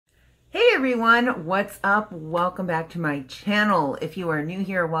everyone, what's up? Welcome back to my channel. If you are new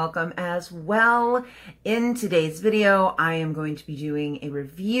here, welcome as well. In today's video, I am going to be doing a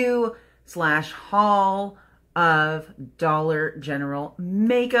review slash haul of Dollar General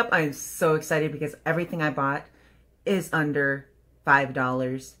makeup. I'm so excited because everything I bought is under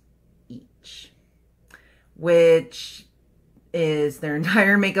 $5 each, which is their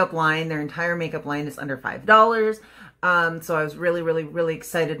entire makeup line. Their entire makeup line is under $5. So I was really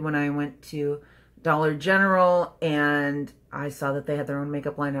excited when I went to Dollar General and I saw that they had their own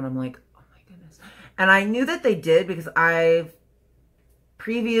makeup line, and I'm like, oh my goodness. And I knew that they did because I've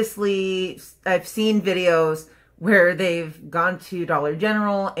seen videos where they've gone to Dollar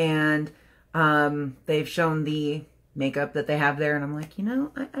General and they've shown the makeup that they have there, and I'm like, you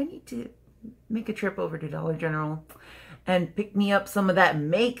know, I need to make a trip over to Dollar General and pick me up some of that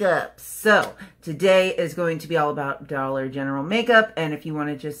makeup. So today is going to be all about Dollar General makeup, and if you want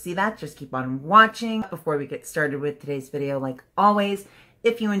to just see that, just keep on watching. Before we get started with today's video, like always,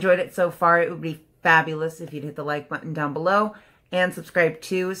 if you enjoyed it so far, it would be fabulous if you'd hit the like button down below and subscribe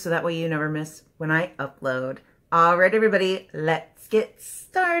too, so that way you never miss when I upload. All right, everybody, let's get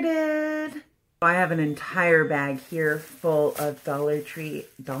started. I have an entire bag here full of Dollar Tree.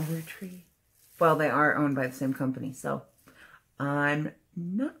 Well, they are owned by the same company, so I'm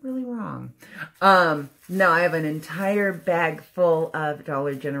not really wrong. No, I have an entire bag full of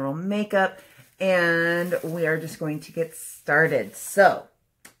Dollar General makeup, and we are just going to get started. So,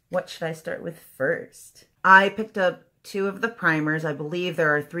 what should I start with first? I picked up 2 of the primers. I believe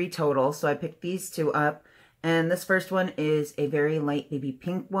there are 3 total, so I picked these 2 up. And this first one is a very light baby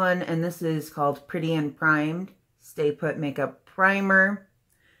pink one, and this is called Pretty and Primed Stay Put Makeup Primer.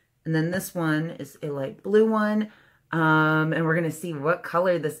 And then this one is a light blue one, and we're going to see what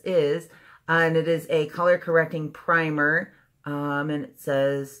color this is. And it is a color correcting primer, and it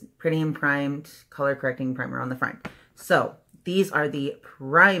says Pretty and Primed color correcting primer on the front. So these are the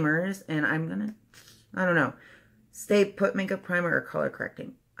primers, and I don't know, Stay Put makeup primer or color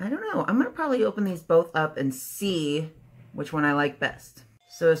correcting. I don't know. I'm going to probably open these both up and see which one I like best.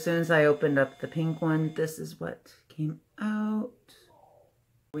 So as soon as I opened up the pink one, this is what came out.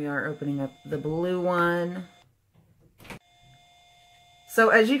 We are opening up the blue one. So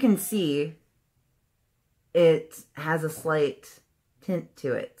as you can see, it has a slight tint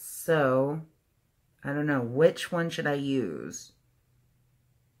to it. So I don't know, which one should I use?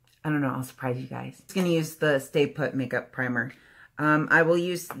 I don't know, I'll surprise you guys. I'm just gonna use the Stay Put makeup primer. I will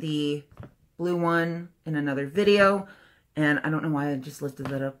use the blue one in another video, and I don't know why I just lifted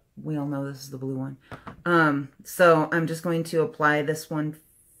that up. We all know this is the blue one. So I'm just going to apply this one,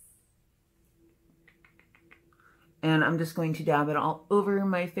 and I'm just going to dab it all over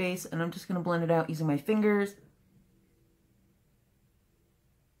my face, and I'm just going to blend it out using my fingers.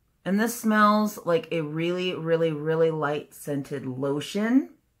 And this smells like a really light scented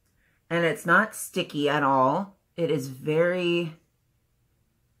lotion, and it's not sticky at all. It is very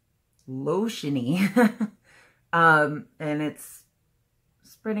lotiony, and it's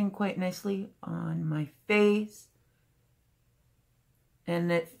spreading quite nicely on my face,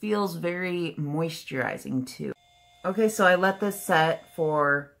 and it feels very moisturizing too. Okay, so I let this set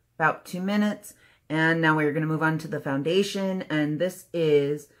for about 2 minutes, and now we're going to move on to the foundation, and this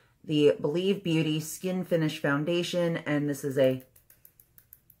is the Believe Beauty Skin Finish Foundation, and this is a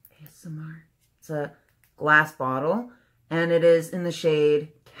ASMR. It's a glass bottle, and it is in the shade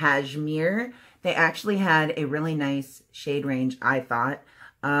Cashmere. They actually had a really nice shade range, I thought,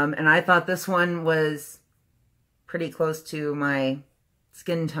 and I thought this one was pretty close to my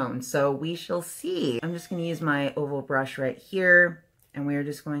skin tone, so we shall see. I'm just going to use my oval brush right here, and we're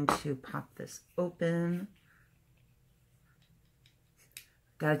just going to pop this open.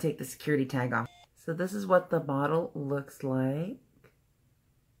 Gotta take the security tag off. So this is what the bottle looks like.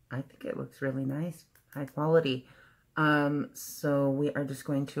 I think it looks really nice, high quality. So we are just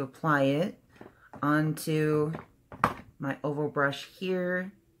going to apply it onto my oval brush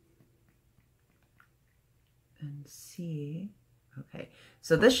here and see. Okay,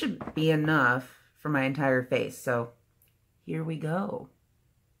 so this should be enough for my entire face. So here we go.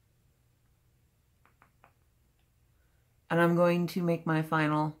 And I'm going to make my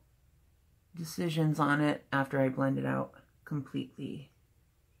final decisions on it after I blend it out completely.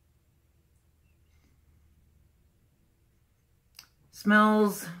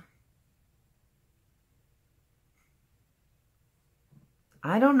 Smells,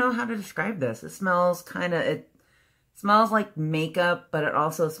 I don't know how to describe this. It smells it smells like makeup, but it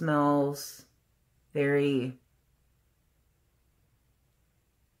also smells very,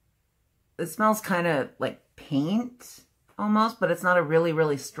 it smells kind of like paint almost, but it's not a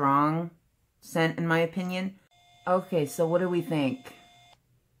really strong scent in my opinion. Okay, so what do we think?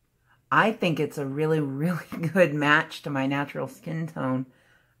 I think it's a really, really good match to my natural skin tone.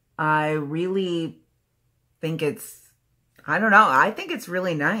 I really think it's, I don't know, I think it's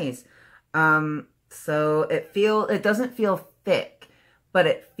really nice. So it doesn't feel thick, but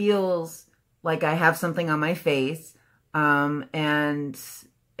it feels like I have something on my face. And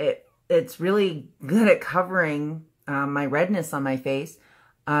it's really good at covering my redness on my face.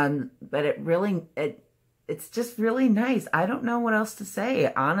 But it's just really nice. I don't know what else to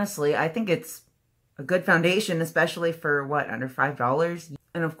say. Honestly, I think it's a good foundation, especially for what, under $5?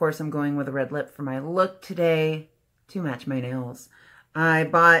 And of course, I'm going with a red lip for my look today to match my nails. I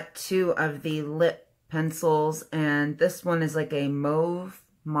bought 2 of the lip pencils, and this one is like a mauve,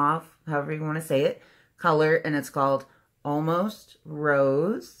 however you want to say it, color, and it's called Almost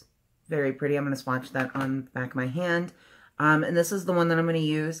Rose. Very pretty. I'm going to swatch that on the back of my hand. And this is the one that I'm going to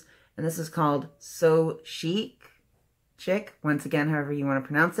use, and this is called So Chic, once again, however you want to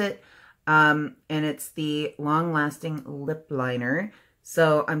pronounce it. And it's the long-lasting lip liner.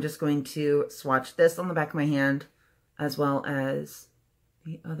 So I'm just going to swatch this on the back of my hand, as well as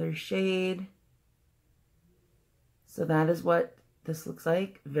the other shade. So that is what this looks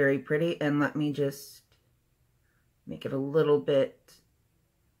like. Very pretty. And let me just make it a little bit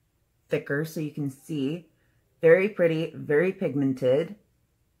thicker so you can see. Very pretty, very pigmented,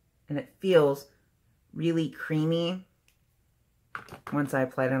 and it feels really creamy once I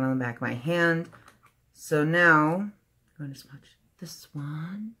apply it on the back of my hand. So now I'm going to swatch this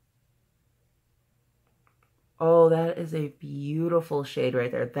one. Oh, that is a beautiful shade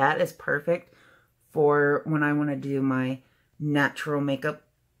right there. That is perfect for when I want to do my natural makeup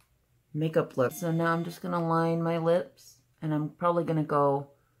look. So now I'm just going to line my lips, and I'm probably going to go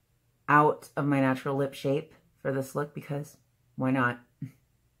out of my natural lip shape for this look because why not?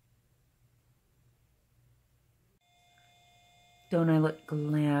 Don't I look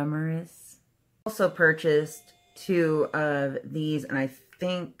glamorous? Also purchased 2 of these, and I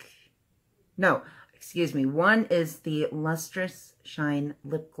think, no, excuse me, one is the Lustrous Shine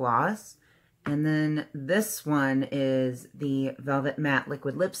Lip Gloss, and then this one is the Velvet Matte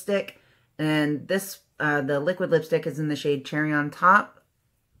Liquid Lipstick, and this, the liquid lipstick is in the shade Cherry on Top,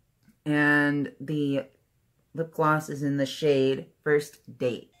 and the lip gloss is in the shade First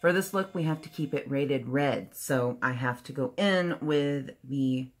Date. For this look, we have to keep it rated red, so I have to go in with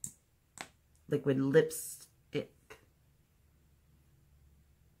the liquid lipstick.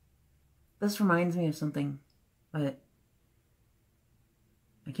 This reminds me of something, but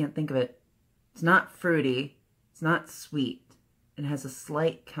I can't think of it. It's not fruity, it's not sweet. It has a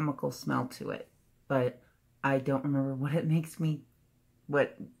slight chemical smell to it, but I don't remember what it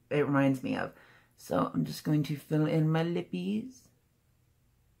reminds me of. So I'm just going to fill in my lippies.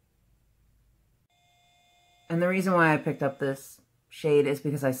 And the reason why I picked up this shade is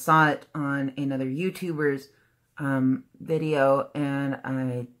because I saw it on another YouTuber's video, and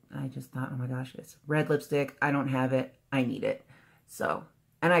I just thought, oh my gosh, it's red lipstick. I don't have it. I need it. So,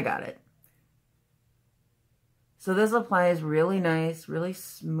 and I got it. So this applies really nice, really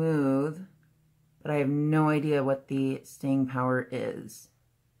smooth, but I have no idea what the staying power is.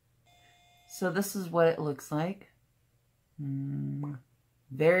 So this is what it looks like.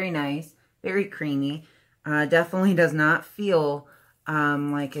 Very nice, very creamy. Definitely does not feel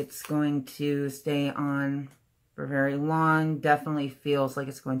like it's going to stay on for very long. Definitely feels like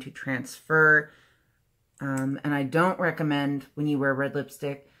it's going to transfer. And I don't recommend when you wear red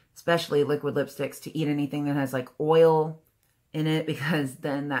lipstick, especially liquid lipsticks, to eat anything that has like oil in it, because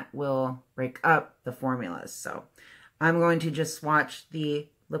then that will break up the formulas. So I'm going to just swatch the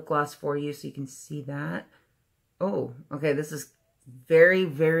lip gloss for you so you can see that. Oh, okay, this is very,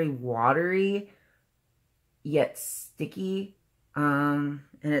 very watery, yet sticky. And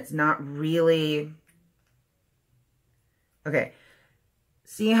it's not really... Okay,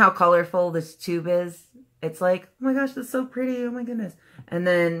 see how colorful this tube is? It's like, oh my gosh, that's so pretty, oh my goodness. And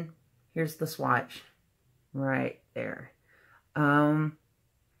then here's the swatch right there.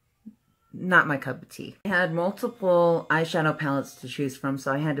 Not my cup of tea. I had multiple eyeshadow palettes to choose from,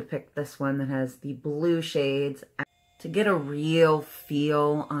 so I had to pick this one that has the blue shades. To get a real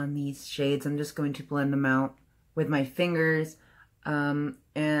feel on these shades, I'm just going to blend them out with my fingers.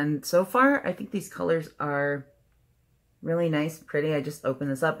 And so far, I think these colors are really nice, pretty. I just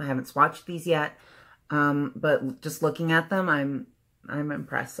opened this up. I haven't swatched these yet, but just looking at them, I'm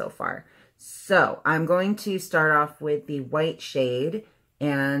impressed so far. So I'm going to start off with the white shade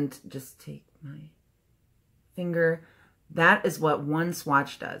and just take my finger. That is what one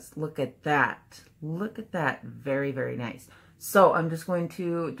swatch does. Look at that. Look at that. Very, very nice. So I'm just going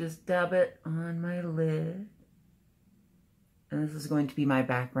to just dab it on my lid. And this is going to be my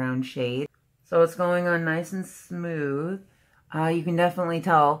background shade. So it's going on nice and smooth. You can definitely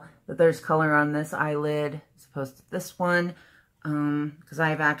tell that there's color on this eyelid as opposed to this one. Because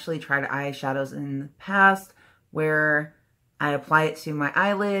I've actually tried eyeshadows in the past where I apply it to my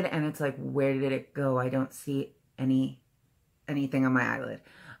eyelid and it's like, where did it go? I don't see anything on my eyelid.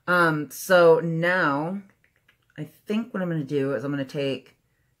 So now I think what I'm going to do is I'm going to take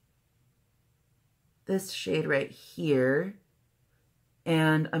this shade right here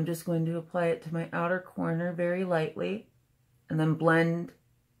and I'm just going to apply it to my outer corner very lightly and then blend.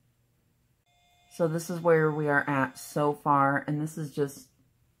 So this is where we are at so far, and this is just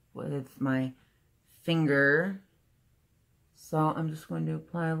with my finger. So I'm just going to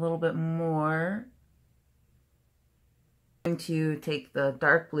apply a little bit more. I'm going to take the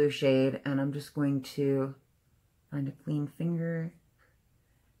dark blue shade and I'm just going to find a clean finger.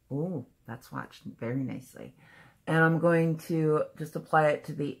 Oh, that swatched very nicely. And I'm going to just apply it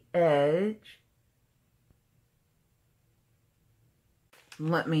to the edge.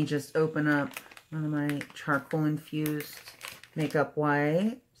 Let me just open up one of my charcoal infused makeup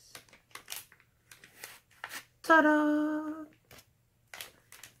wipes. Ta-da!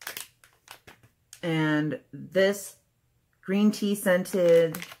 And this green tea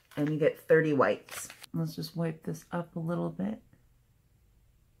scented, and you get 30 wipes. Let's just wipe this up a little bit.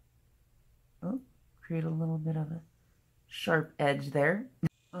 Oh, create a little bit of a sharp edge there.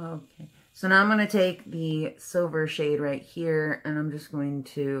 Okay, so now I'm going to take the silver shade right here and I'm just going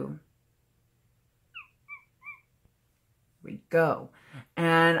to, here we go.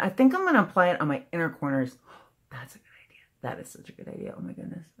 And I think I'm going to apply it on my inner corners. That's a good idea. That is such a good idea. Oh my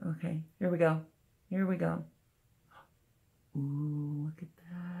goodness. Okay, here we go. Here we go. Ooh, look at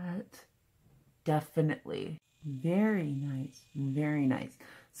that. Definitely. Very nice. Very nice.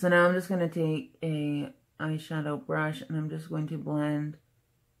 So now I'm just going to take a eyeshadow brush and I'm just going to blend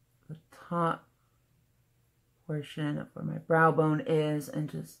the top portion of where my brow bone is and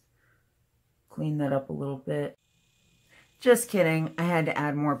just clean that up a little bit. Just kidding. I had to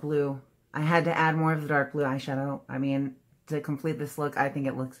add more blue. I had to add more of the dark blue eyeshadow. I mean, to complete this look, I think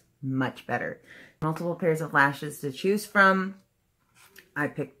it looks much better. Multiple pairs of lashes to choose from. I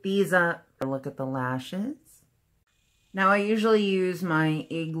picked these up. Look at the lashes. Now I usually use my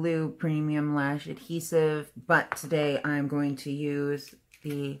Igloo Premium Lash Adhesive, but today I'm going to use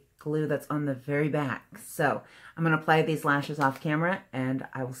the glue that's on the very back. So I'm going to apply these lashes off camera and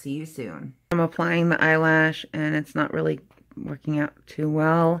I will see you soon. I'm applying the eyelash and it's not really working out too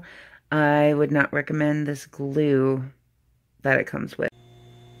well. I would not recommend this glue that it comes with.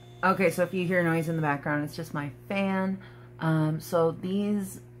 Okay, so if you hear noise in the background, it's just my fan. So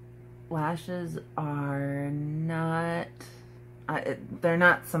these lashes are not, they're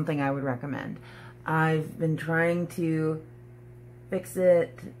not something I would recommend. I've been trying to fix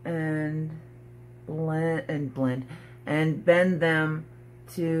it and blend and bend them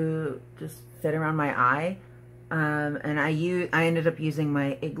to just fit around my eye. And I ended up using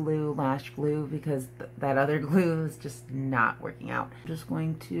my Igloo lash glue because that other glue is just not working out. I'm just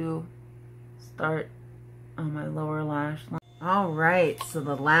going to start on my lower lash line. All right, so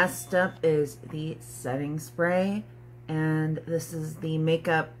the last step is the setting spray, and this is the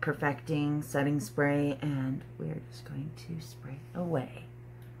Makeup Perfecting setting spray, and we're just going to spray away.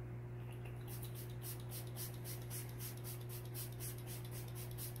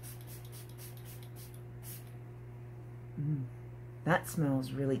 That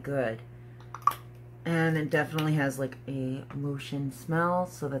smells really good. And it definitely has like a lotion smell,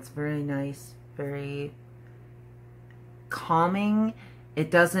 so that's very nice, very calming. It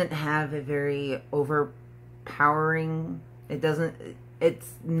doesn't have a very overpowering,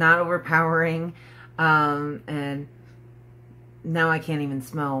 it's not overpowering, and now I can't even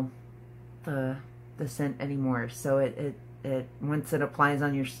smell the scent anymore. So it once it applies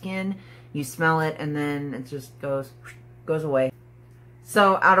on your skin, you smell it and then it just goes away.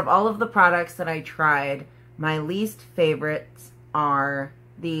 So out of all of the products that I tried, my least favorites are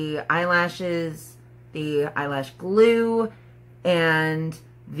the eyelashes, the eyelash glue, and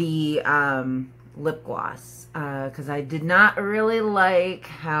the lip gloss, because I did not really like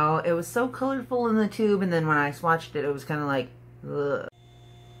how it was so colorful in the tube, and then when I swatched it, it was kind of like, ugh.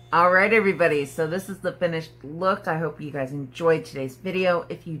 Alright everybody, so this is the finished look. I hope you guys enjoyed today's video.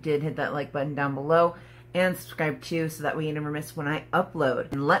 If you did, hit that like button down below and subscribe too, so that way you never miss when I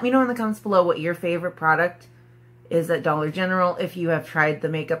upload. And let me know in the comments below what your favorite product is at Dollar General, if you have tried the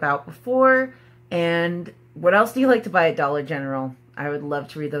makeup out before, and what else do you like to buy at Dollar General? I would love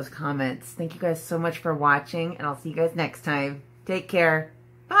to read those comments. Thank you guys so much for watching, and I'll see you guys next time. Take care.